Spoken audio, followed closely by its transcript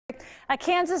A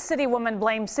Kansas City woman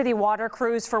blamed city water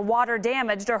crews for water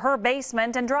damage to her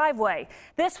basement and driveway.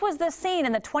 This was the scene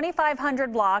in the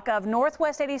 2500 block of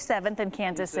Northwest 87th in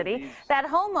Kansas City. That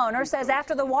homeowner says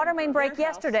after the water main break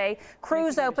yesterday,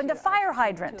 crews opened a fire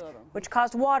hydrant, which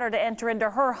caused water to enter into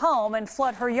her home and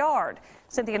flood her yard.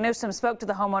 Cynthia Newsom spoke to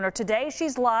the homeowner today.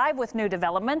 She's live with new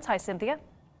developments. Hi, Cynthia.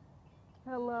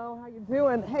 Hello, how you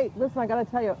doing? Hey, listen, I got to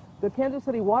tell you, the Kansas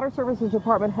City Water Services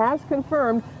Department has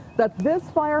confirmed that this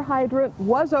fire hydrant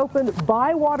was opened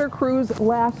by water crews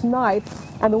last night,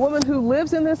 and the woman who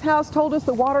lives in this house told us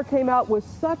the water came out with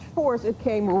such force it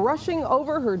came rushing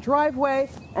over her driveway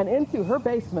and into her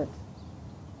basement.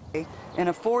 In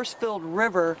a force-filled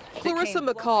river. Clarissa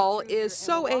McCall is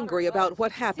so angry about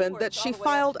what happened that she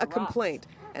filed a complaint.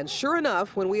 And sure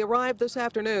enough, when we arrived this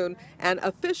afternoon, an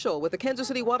official with the Kansas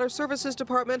City Water Services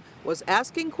Department was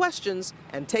asking questions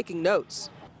and taking notes.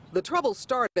 The trouble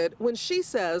started when she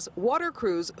says water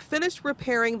crews finished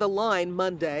repairing the line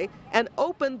Monday and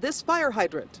opened this fire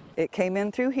hydrant. It came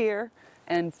in through here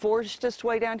and forced its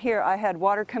way down here. I had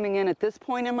water coming in at this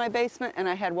point in my basement, and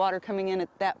I had water coming in at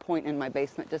that point in my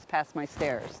basement, just past my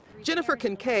stairs. Jennifer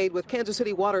Kincaid with Kansas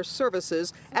City Water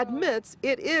Services admits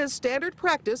it is standard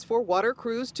practice for water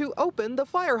crews to open the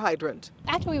fire hydrant.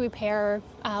 After we repair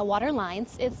water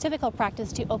lines, it's typical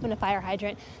practice to open a fire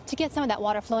hydrant to get some of that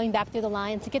water flowing back through the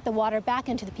lines, to get the water back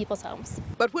into the people's homes.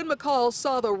 But when McCall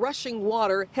saw the rushing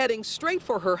water heading straight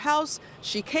for her house,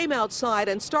 she came outside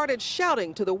and started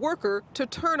shouting to the worker to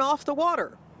turn off the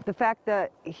water. The fact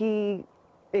that he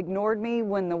ignored me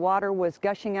when the water was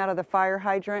gushing out of the fire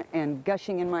hydrant and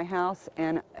gushing in my house,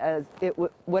 and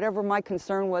whatever my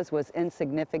concern was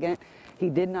insignificant. He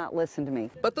did not listen to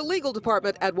me. But the legal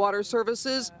department at Water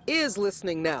Services is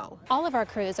listening now. All of our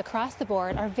crews across the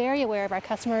board are very aware of our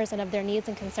customers and of their needs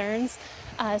and concerns.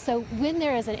 So when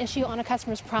there is an issue on a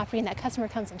customer's property and that customer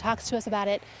comes and talks to us about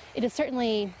it, it is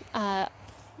certainly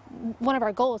one of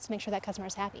our goals to make sure that customer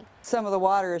is happy. Some of the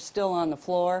water is still on the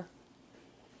floor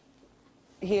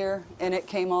here, and it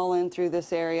came all in through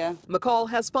this area. McCall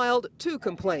has filed 2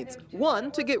 complaints, one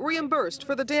to get reimbursed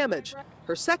for the damage.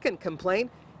 Her second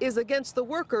complaint is against the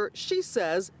worker she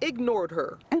says ignored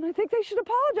her. And I think they should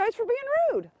apologize for being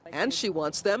rude. And she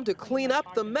wants them to clean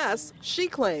up the mess she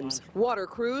claims water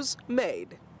crews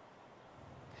made.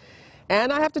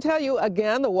 And I have to tell you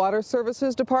again, the Water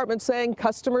Services Department saying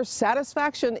customer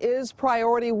satisfaction is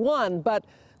priority 1. But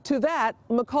to that,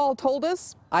 McCall told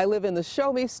us, I live in the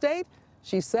show me state.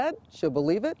 She said she'll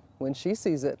believe it when she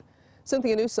sees it.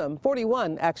 Cynthia Newsom,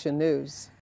 41 Action News.